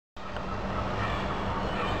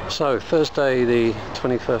So Thursday the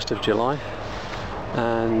 21st of July,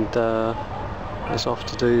 and it's off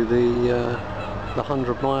to do the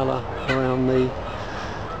 100-miler around the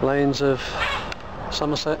lanes of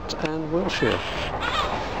Somerset and Wiltshire.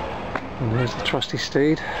 And here's the trusty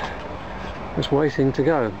steed just waiting to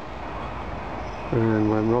go,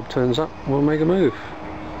 and when Rob turns up we'll make a move.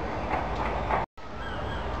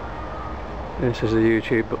 This is a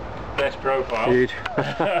YouTube best profile.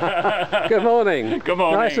 Good morning. Good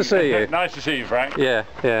morning. Nice to see you. Nice to see you, Frank. Yeah.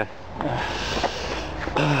 Turn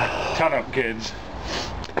up, kids.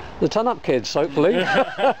 The ton-up kids, hopefully.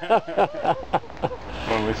 Well,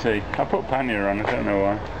 we'll see. I put pannier on, I don't know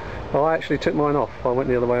why. Oh, I actually took mine off. I went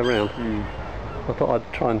the other way around. I thought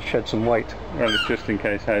I'd try and shed some weight. Well, it's just in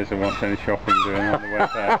case Hazel wants any shopping doing on the way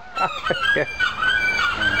back. Yeah.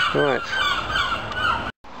 Right.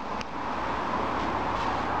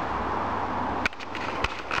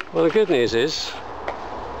 Well, the good news is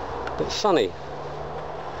it's sunny.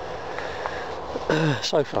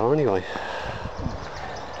 So far, anyway.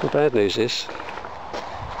 The bad news is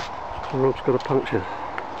Rob's got a puncture.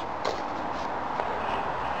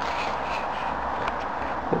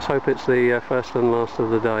 Let's hope it's the first and last of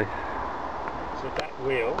the day. So that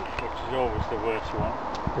wheel, which is always the worst one.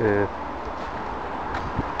 Yeah.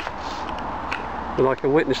 Well, I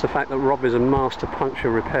can witness the fact that Rob is a master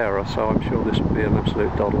puncture repairer, so I'm sure this will be an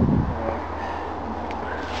absolute doddle.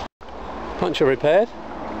 Puncture repaired.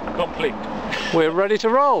 Complete. We're ready to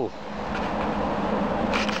roll.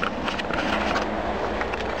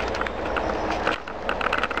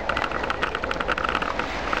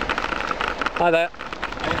 Hi there.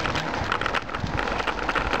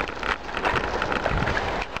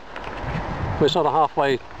 We're sort of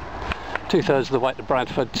halfway, 2/3 of the way to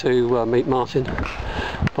Bradford to meet Martin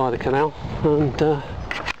by the canal, and at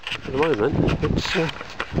the moment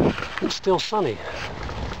it's still sunny.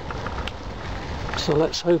 So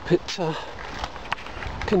let's hope it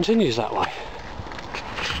continues that way.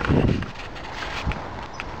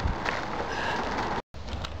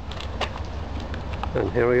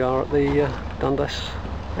 And here we are at the Dundas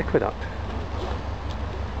Aqueduct.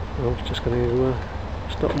 I was just going to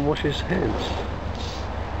stop and wash his hands.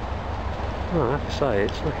 Well, I have to say,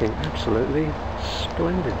 it's looking absolutely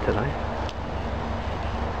splendid today.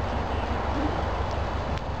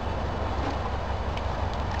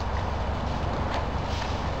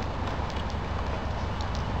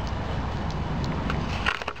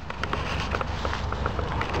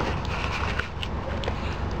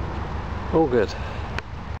 All good.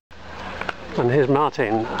 And here's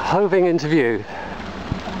Martin hoving into view.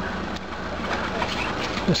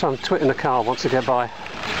 There's some twit in the car wants to get by.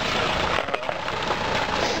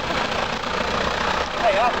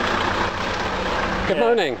 Hey up. Good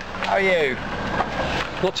morning. How are you?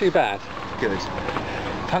 Not too bad. Good.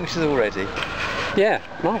 Punctures already? Yeah,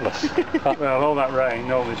 marvellous. Well, all that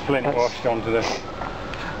rain, all this flint washed onto the...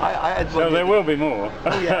 I had one. So there will be more.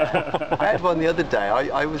 Oh yeah. I had one the other day.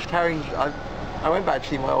 I was carrying... I went back to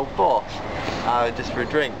see my old boss just for a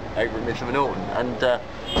drink over at Miss Norton, and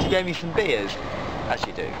she gave me some beers, as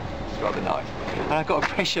you do. It's rather nice. And I got a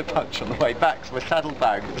pressure punch on the way back, so my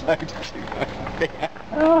saddlebag was loaded with beer.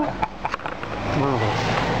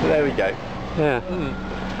 Marvellous. There we go. Yeah.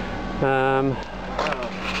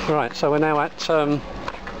 Right, so we're now at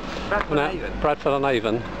Bradford on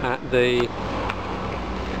Avon at the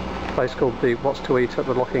place called the What's to Eat at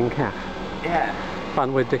the Lock-in Caff. Yeah.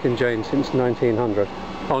 Fun with Dick and Jane since 1900.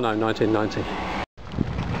 Oh no, 1990.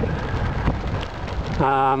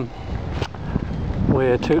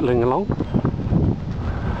 We're tootling along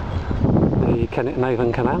the Kennet and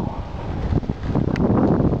Avon Canal.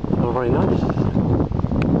 Oh, very nice.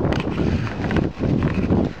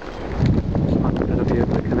 Like a bit of view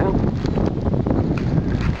of the canal.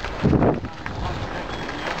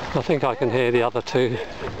 I think I can hear the other two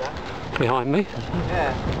behind me.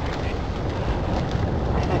 Yeah.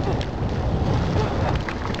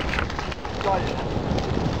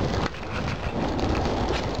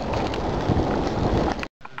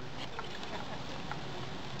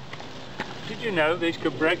 Did you know these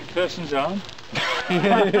could break a person's arm?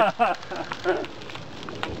 Yeah,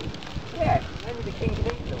 maybe the king can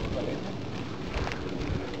eat them.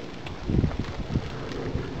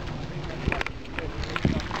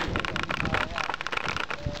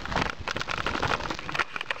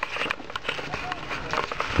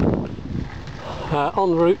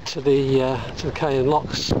 En route to the Cay and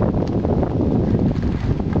Locks. A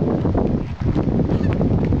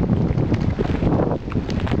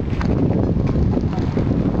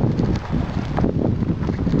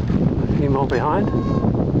few more behind.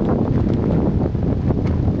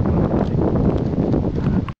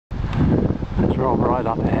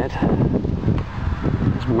 side.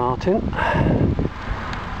 There's Martin.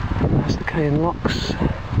 There's the cane locks.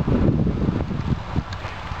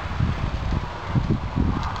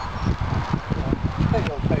 Take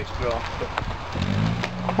your photograph.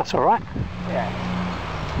 That's all right. Yeah.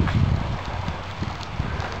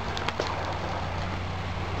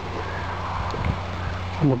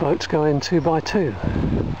 And the boats go in 2 by 2.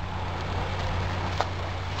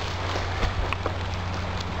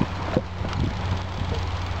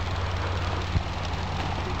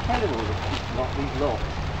 Incredible that it's not these locks.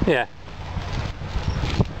 Yeah.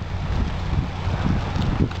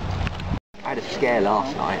 I had a scare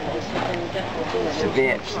last night.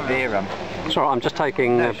 Severe. It's all right, I'm just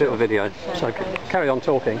taking a bit of video, so carry on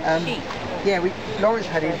talking. Yeah, Lawrence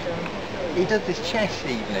had he does this chess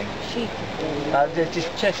evening. There's this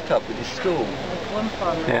chess club with his school.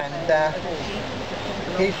 Yeah.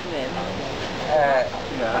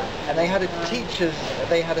 And they had a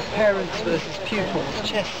parents versus pupils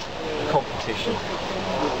chess competition,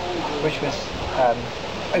 which was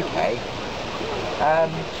okay.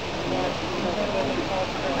 And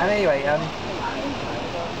anyway,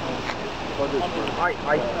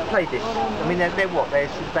 I played this. I mean, they're what? They're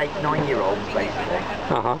sort of 8, 9-year-olds basically.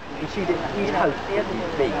 You see, these hosts are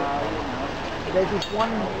big. There's this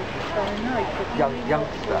one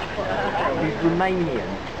youngster who's Romanian.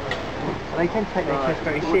 And they tend to take their chess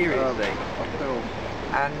very seriously.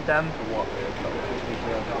 And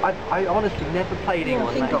I honestly never played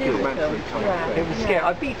anyone that good. It was scary.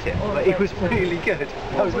 I beat it, but it was really good.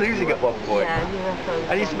 I was losing at one point.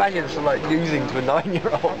 I used to imagine sort of like losing to a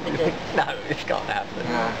 9-year-old. You think, no, this can't happen.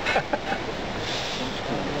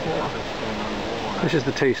 This is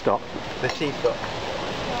the tea stop. The tea stop.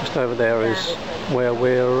 Just over there is where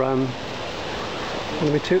we're going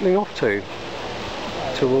to be tootling off to,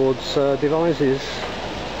 towards Devizes,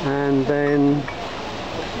 and then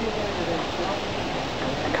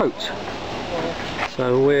Coat.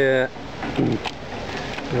 So we're in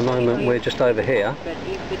the moment we're just over here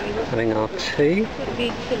having our tea,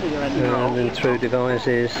 and then through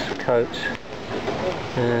Devizes, Coat,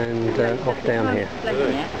 and off down here.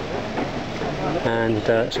 And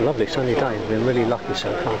it's a lovely sunny day. We've been really lucky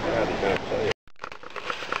so far.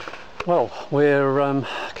 Well, we're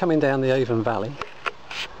coming down the Avon Valley,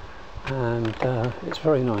 and it's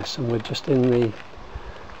very nice, and we're just in the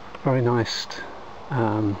very nice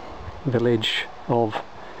village of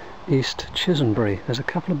East Chisholmbury. There's a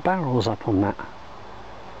couple of barrels up on that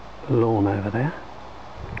lawn over there.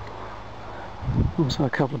 Also a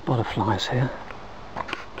couple of butterflies here.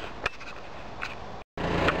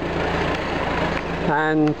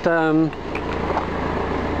 And the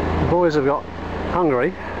boys have got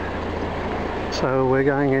hungry, so we're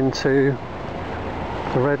going into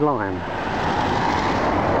the Red Lion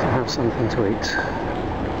to have something to eat.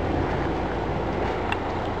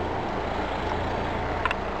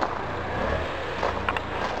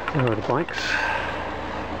 There are the bikes,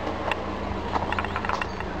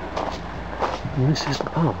 and this is the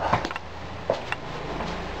pub.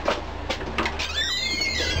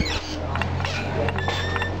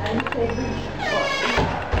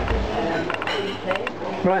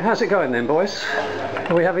 Right, how's it going then, boys?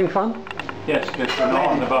 Are we having fun? Yes, good. We're not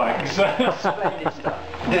on the bikes.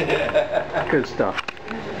 Good stuff.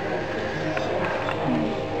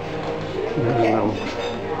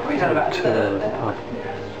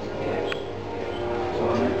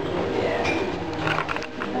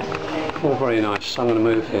 All very nice. I'm going to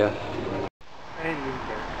move here.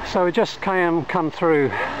 So we just come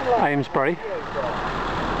through Amesbury,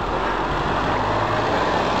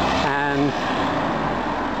 and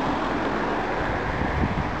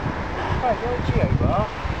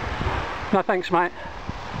no thanks mate,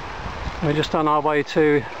 we're just on our way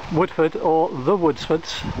to Woodford, or the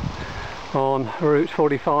Woodsfords, on Route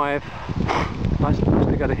 45. I supposed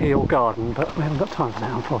to go to Heel Garden, but we haven't got time for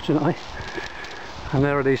that unfortunately. And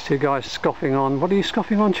there are these two guys scoffing on, what are you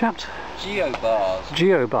scoffing on, chaps? Geobars.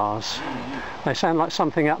 Geobars. They sound like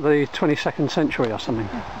something out the 22nd century or something.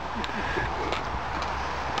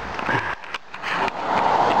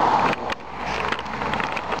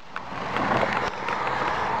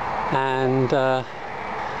 And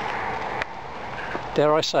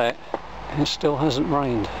dare I say it, it still hasn't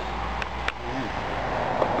rained.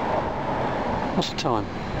 What's the time?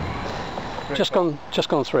 Just gone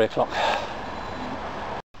 3 o'clock.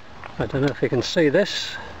 I don't know if you can see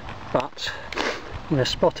this, but we're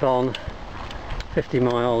spot on 50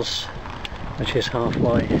 miles, which is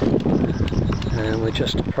halfway, and we're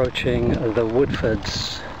just approaching the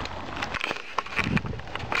Woodfords.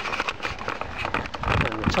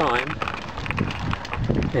 And the time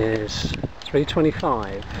is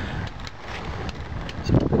 3:25. It's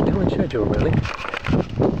a bit behind schedule really.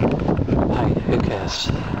 Hey, who cares?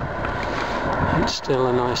 It's still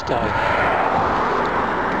a nice day.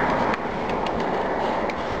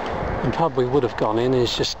 The pub we would have gone in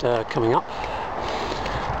is just coming up,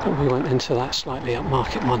 but we went into that slightly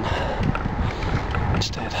upmarket one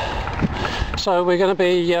instead. So we're going to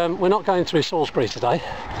be, we're not going through Salisbury today.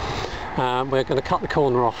 We're going to cut the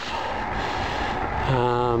corner off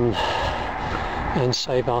and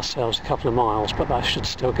save ourselves a couple of miles, but that should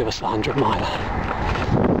still give us a 100 miler.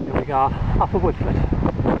 Here we are, up at Woodford.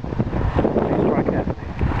 Please drive carefully.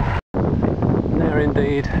 And there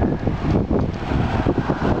indeed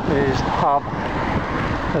is the pub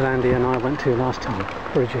that Andy and I went to last time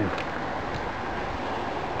for a gin.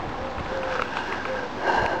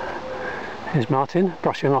 Here's Martin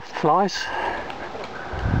brushing off the flies.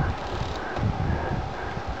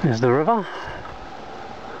 There's the river.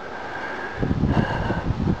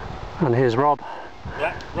 And here's Rob.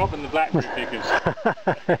 Rob and the blackberry pickers.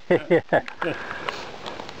 Yeah.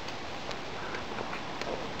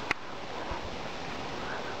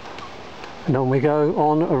 And on we go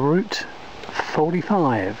on Route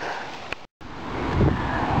 45.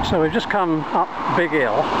 So we've just come up Big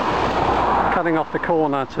Hill, cutting off the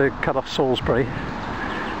corner to cut off Salisbury,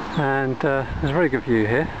 and there's a very good view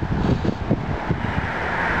here.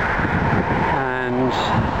 And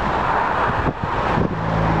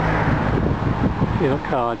if you look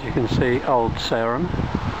hard, you can see Old Sarum,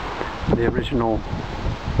 the original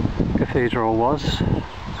cathedral was,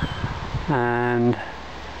 and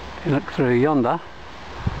if you look through yonder,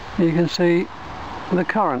 you can see the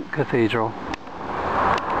current cathedral.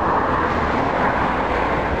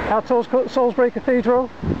 How tall is Salisbury Cathedral?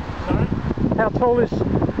 Sorry? How tall is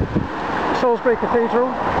Salisbury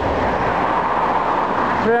Cathedral?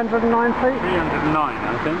 309 feet? 309,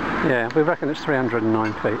 I think. Yeah, we reckon it's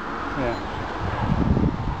 309 feet. Yeah.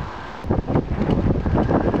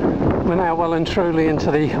 We're now well and truly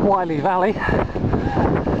into the Wylye Valley,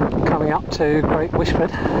 coming up to Great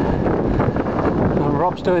Wishford. And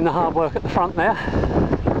Rob's doing the hard work at the front there.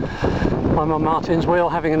 I'm on Martin's wheel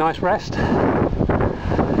having a nice rest.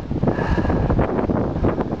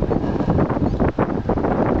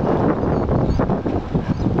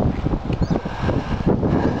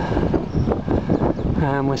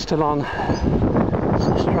 And we're still on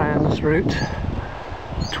Strands Route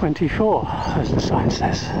 24, as the sign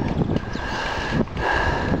says.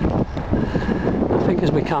 I think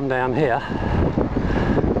as we come down here,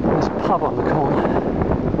 there's a pub on the corner.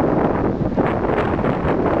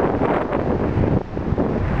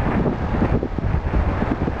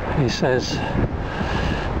 He says,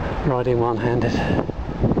 riding one-handed.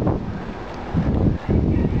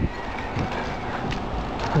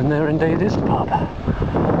 And there indeed is the pub.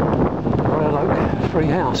 Royal Oak Free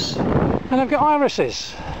House. And I've got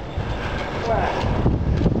irises. Where?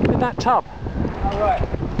 In that tub. Oh, right.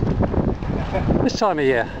 This time of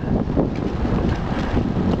year.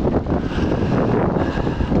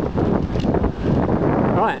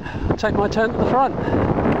 Right, I'll take my turn to the front.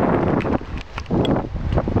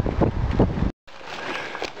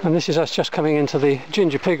 And this is us just coming into the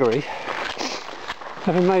Ginger Piggery,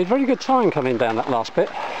 having made very good time coming down that last bit.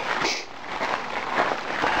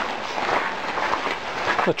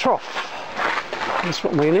 The trough. That's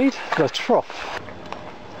what we need, the trough.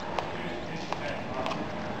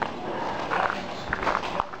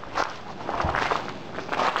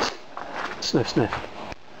 Sniff, sniff.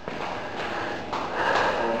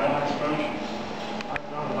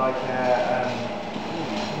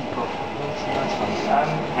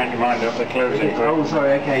 Hang your mind up, they're closing. Oh,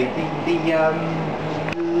 sorry, okay. The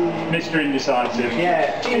Mr. Indecisive.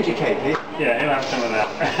 yeah, ginger cake. Yeah, he'll have some of that.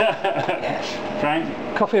 Yes.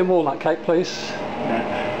 Frank? Coffee and walnut cake, please. Yeah.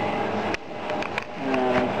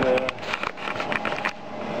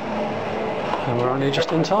 And we're only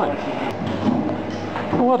just in time.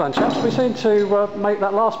 Well done, chaps. We seem to make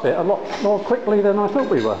that last bit a lot more quickly than I thought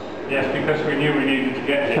we were. Yes, because we knew we needed to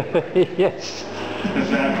get here. Yes.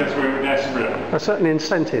 Because we were desperate. A certain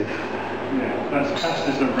incentive. Yeah, that's fast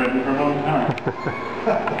as I've ridden for a long time.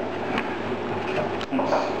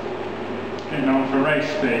 That's getting on for race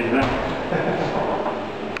speed, that.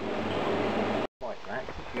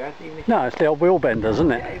 No, it's the old wheel benders,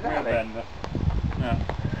 isn't it? Yeah, exactly. Yeah.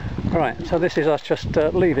 Right, so this is us just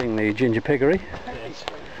leaving the Ginger Piggery.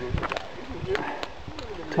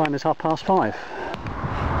 Time is 5:30.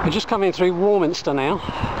 We're just coming through Warminster now.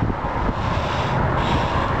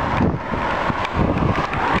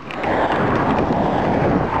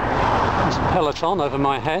 There's a peloton over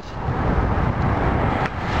my head.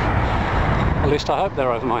 A least I hope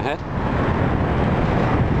they're over my head.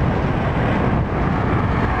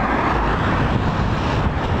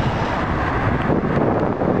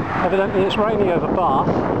 Evidently it's raining over Bath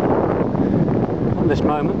at this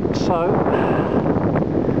moment, so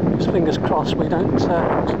just fingers crossed we don't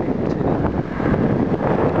actually hit any.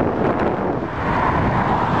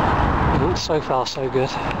 And so far so good.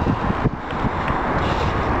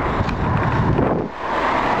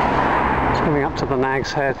 It's coming up to the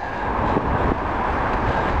Nag's Head.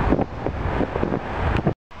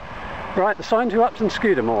 Right, the sign to Upton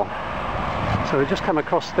Scudamore. So we've just come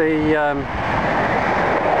across the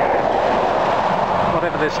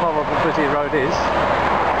whatever this horrible busy road is.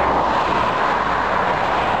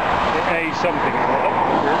 A something or other.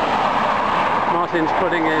 Yeah. Martin's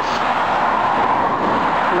putting his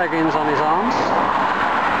leggings on his arms.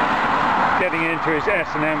 Getting into his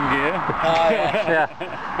S&M gear. Yeah,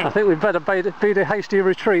 I think we'd better beat a hasty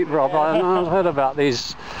retreat, Rob. I've heard about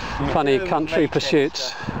these funny country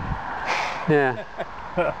pursuits. Yeah.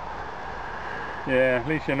 Yeah, at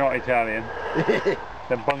least you're not Italian.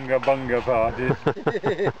 The bunga parties.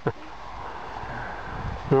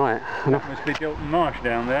 Right. That must be Wilton Marsh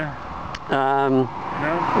down there. No?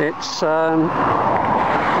 It's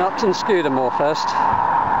Upton Scudamore first.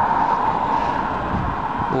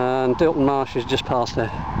 And Wilton Marsh is just past there.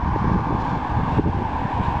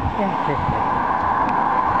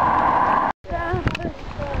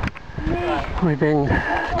 We've been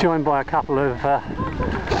joined by a couple of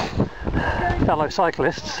fellow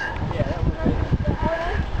cyclists.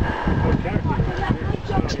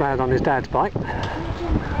 This lad on his dad's bike.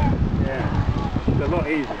 Yeah, it's a lot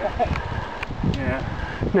easier. Yeah.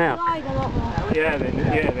 Now. Yeah,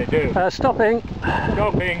 they do. Stopping.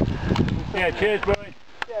 Stopping. Yeah, cheers, boy.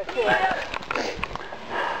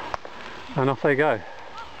 And off they go.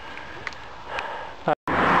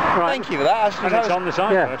 Right. Thank you for that. And it's on the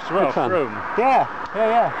signpost as well, Froome. Yeah.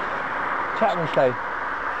 Chapman Stone.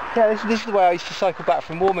 Yeah, this is the way I used to cycle back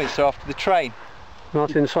from Warminster after the train.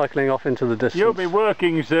 Martin cycling off into the distance. You'll be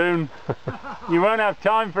working soon. You won't have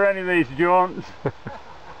time for any of these jaunts.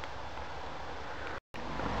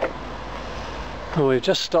 Well, we've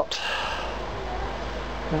just stopped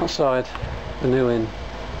outside the New Inn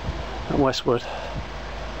at Westwood.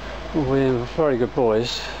 We're very good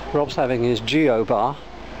boys. Rob's having his Geo bar.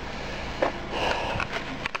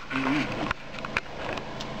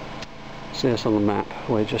 See us on the map.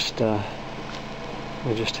 We're just here,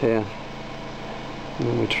 and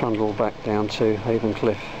then we trundle back down to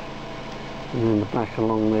Avoncliffe, and then back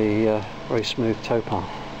along the very smooth towpath.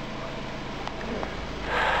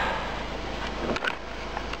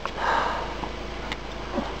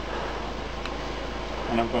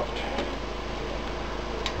 And I've got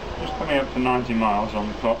just coming up to 90 miles on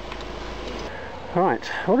the clock. Right,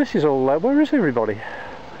 well this is all, where is everybody?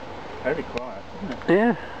 Very quiet, isn't it?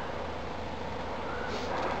 Yeah.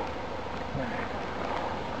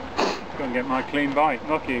 Go and get my clean bike,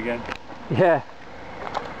 lucky again. Yeah.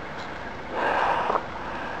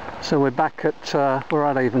 So we're back at, we're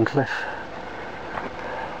at Avoncliffe.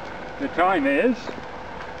 The time is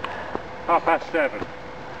 7:30.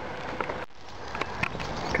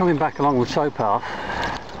 Coming back along the towpath,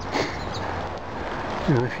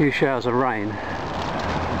 you know, a few showers of rain,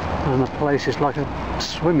 and the place is like a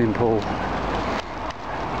swimming pool.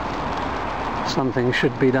 Something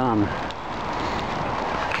should be done.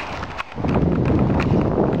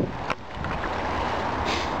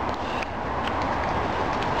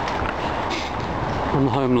 On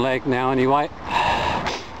the home leg now anyway.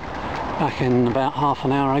 Back in about half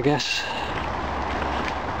an hour I guess.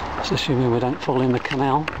 Just assuming we don't fall in the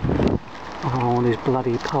canal. Oh, all these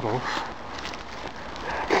bloody puddles.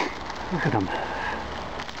 Look at them.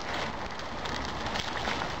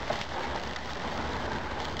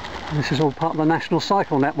 This is all part of the National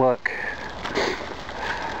Cycle Network.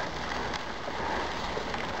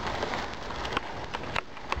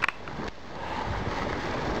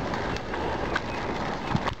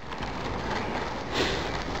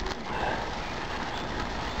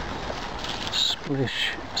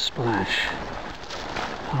 Splish, splash.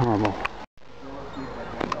 Horrible.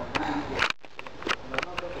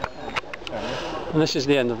 And this is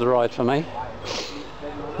the end of the ride for me.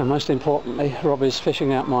 And most importantly, Rob is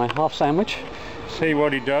fishing out my half sandwich. See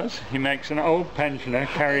what he does? He makes an old pensioner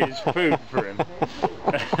carry his food for him.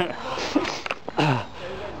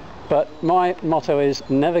 But my motto is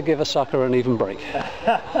never give a sucker an even break.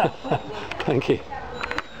 Thank you.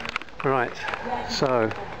 Right,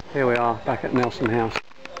 so here we are back at Nelson House.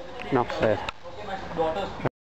 Enough said.